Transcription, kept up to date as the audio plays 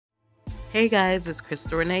Hey guys, it's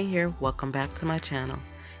CrystalRenèe here. Welcome back to my channel.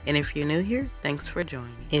 And if you're new here, thanks for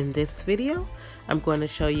joining. In this video, I'm going to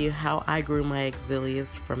show you how I grew my Oxalis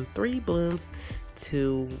from 3 blooms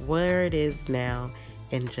to where it is now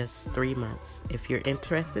in just 3 months. If you're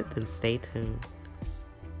interested, then stay tuned.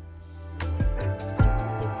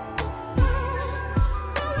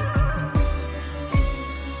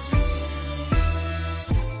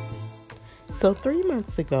 So 3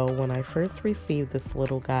 months ago, when I first received this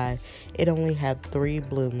little guy, it only had 3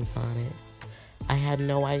 blooms on it. I had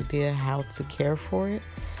no idea how to care for it.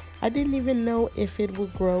 I didn't even know if it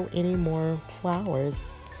would grow any more flowers.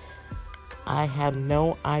 I had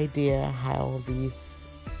no idea how these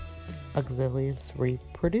Oxalis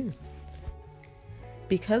reproduce.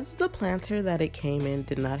 Because the planter that it came in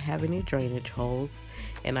did not have any drainage holes,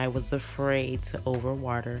 and I was afraid to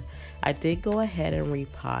overwater, I did go ahead and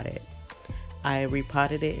repot it. I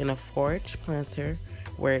repotted it in a 4-inch planter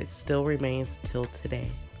where it still remains till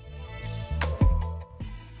today.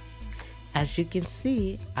 As you can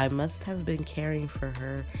see, I must have been caring for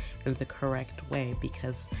her in the correct way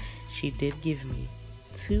because she did give me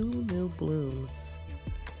 2 new blooms,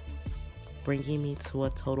 bringing me to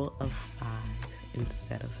a total of 5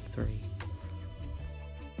 instead of 3.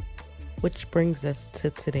 Which brings us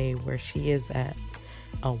to today, where she is at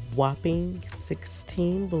a whopping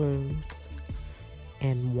 16 blooms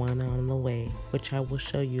and 1 on the way, which I will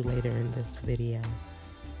show you later in this video.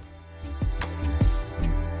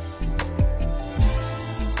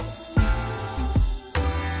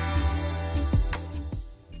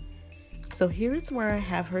 So here's where I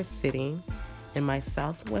have her sitting in my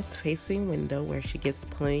southwest facing window, where she gets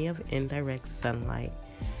plenty of indirect sunlight,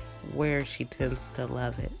 where she tends to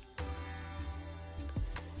love it.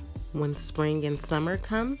 When spring and summer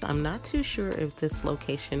comes, I'm not too sure if this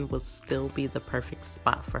location will still be the perfect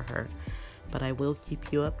spot for her, but I will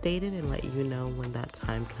keep you updated and let you know when that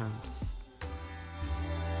time comes.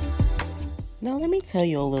 Now let me tell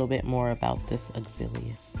you a little bit more about this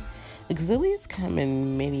Oxalis. Oxalis come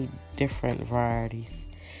in many different varieties.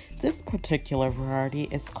 This particular variety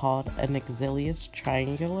is called an Oxalis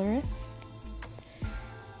Triangularis.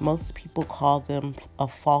 Most people call them a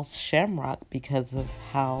false shamrock because of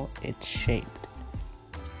how it's shaped.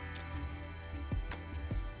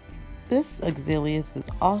 This Oxalis is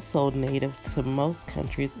also native to most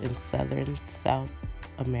countries in southern South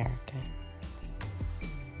America.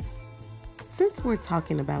 Since we're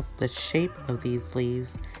talking about the shape of these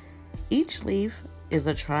leaves, each leaf is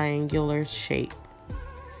a triangular shape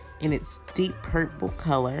in its deep purple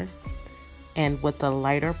color and with a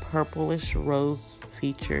lighter purplish rose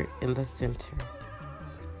feature in the center.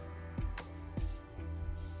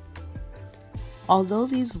 Although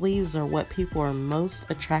these leaves are what people are most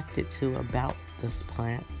attracted to about this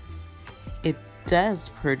plant, it does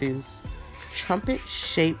produce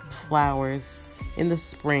trumpet-shaped flowers in the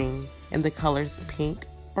spring in the colors pink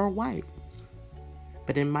or white.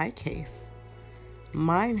 But in my case,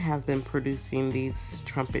 mine have been producing these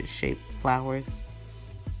trumpet-shaped flowers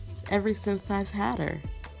ever since I've had her.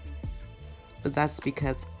 But that's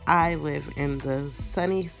because I live in the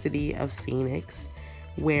sunny city of Phoenix,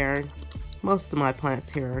 where most of my plants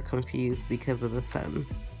here are confused because of the sun.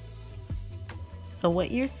 So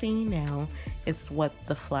what you're seeing now is what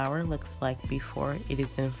the flower looks like before it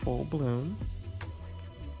is in full bloom.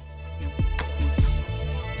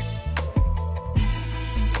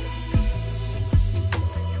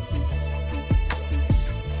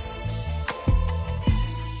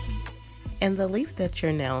 And the leaf that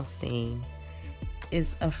you're now seeing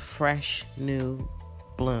is a fresh new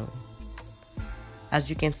bloom. As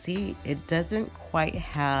you can see, it doesn't quite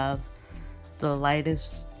have the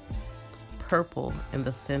lightest purple in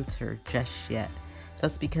the center just yet.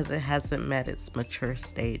 That's because it hasn't met its mature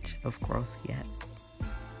stage of growth yet.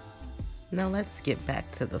 Now let's get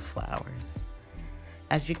back to the flowers.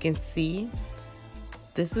 As you can see,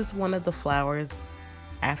 this is one of the flowers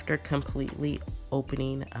after completely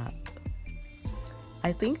opening up.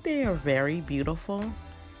 I think they are very beautiful,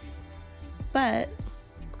 but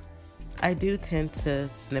I do tend to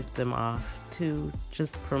snip them off to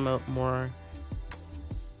just promote more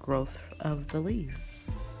growth of the leaves.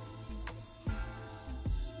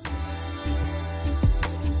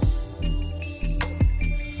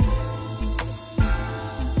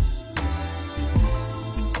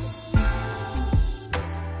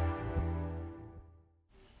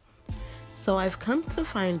 So I've come to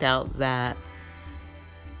find out that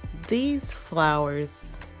these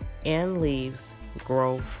flowers and leaves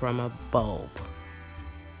grow from a bulb.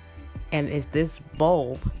 And if this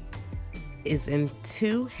bulb is in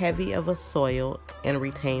too heavy of a soil and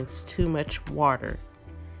retains too much water,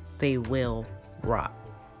 they will rot.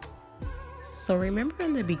 So remember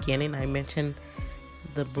in the beginning I mentioned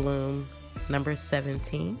the bloom number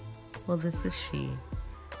 17? Well, this is she.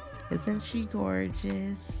 Isn't she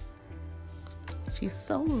gorgeous? She's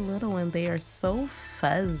so little and they are so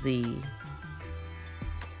fuzzy.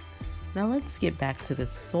 Now let's get back to the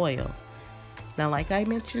soil. Now, like I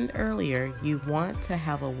mentioned earlier, you want to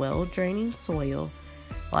have a well-draining soil.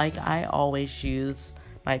 Like I always use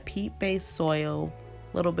my peat-based soil,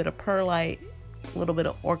 a little bit of perlite, a little bit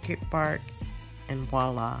of orchid bark, and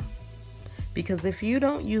voila. Because if you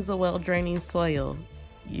don't use a well-draining soil,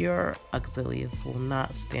 your Oxalis will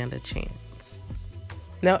not stand a chance.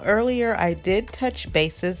 Now earlier I did touch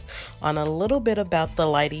bases on a little bit about the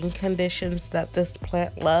lighting conditions that this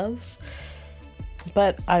plant loves.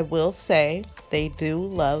 But I will say they do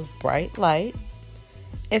love bright light.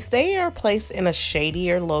 If they are placed in a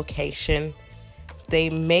shadier location, they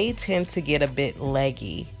may tend to get a bit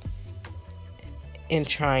leggy in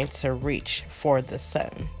trying to reach for the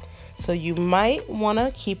sun. So you might want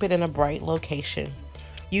to keep it in a bright location.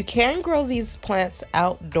 You can grow these plants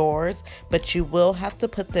outdoors, but you will have to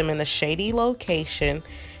put them in a shady location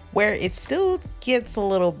where it still gets a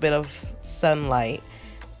little bit of sunlight.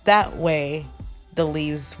 That way the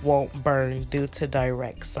leaves won't burn due to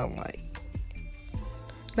direct sunlight.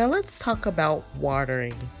 Now let's talk about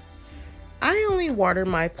watering. I only water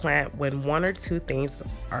my plant when one or two things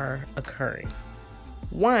are occurring.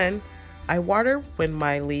 One, I water when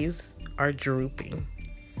my leaves are drooping.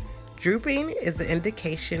 Drooping is an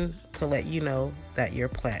indication to let you know that your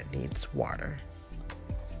plant needs water.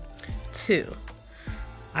 Two,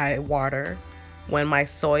 I water when my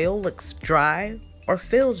soil looks dry or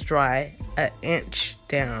feels dry an inch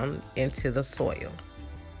down into the soil.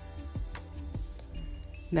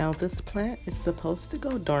 Now this plant is supposed to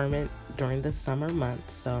go dormant during the summer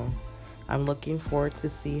months, so I'm looking forward to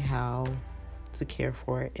see how to care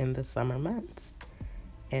for it in the summer months.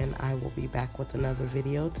 And I will be back with another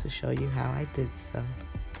video to show you how I did so.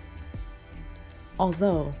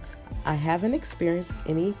 Although I haven't experienced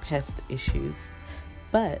any pest issues,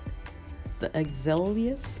 but the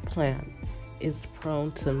Oxalis plant is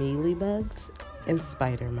prone to mealybugs and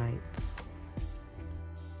spider mites.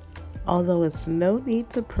 Although it's no need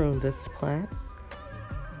to prune this plant,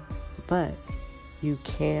 but you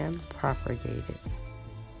can propagate it,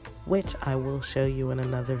 which I will show you in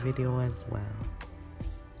another video as well.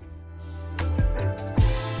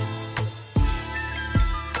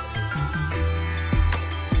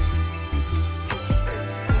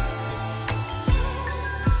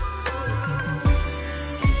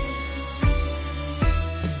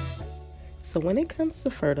 So when it comes to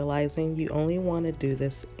fertilizing, you only want to do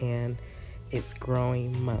this in its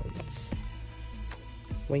growing months.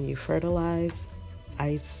 When you fertilize,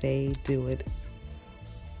 I say do it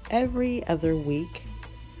every other week.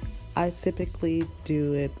 I typically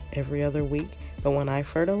do it every other week, but when I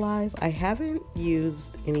fertilize, I haven't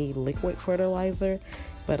used any liquid fertilizer,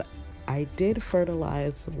 but I did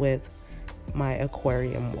fertilize with my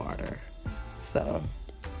aquarium water. So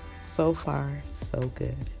far, so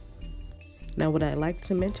good. Now, what I'd like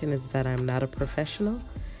to mention is that I'm not a professional.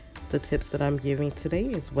 The tips that I'm giving today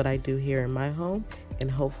is what I do here in my home,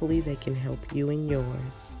 and hopefully they can help you in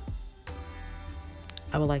yours.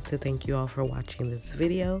 I would like to thank you all for watching this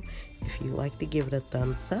video. If you'd like to give it a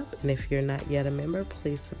thumbs up, and if you're not yet a member,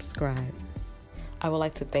 please subscribe. I would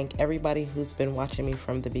like to thank everybody who's been watching me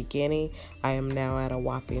from the beginning. I am now at a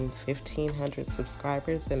whopping 1,500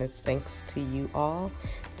 subscribers, and it's thanks to you all.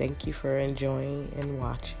 Thank you for enjoying and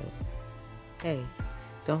watching. Hey,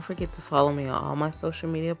 don't forget to follow me on all my social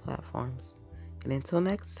media platforms. And until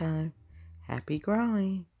next time, happy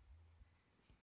growing!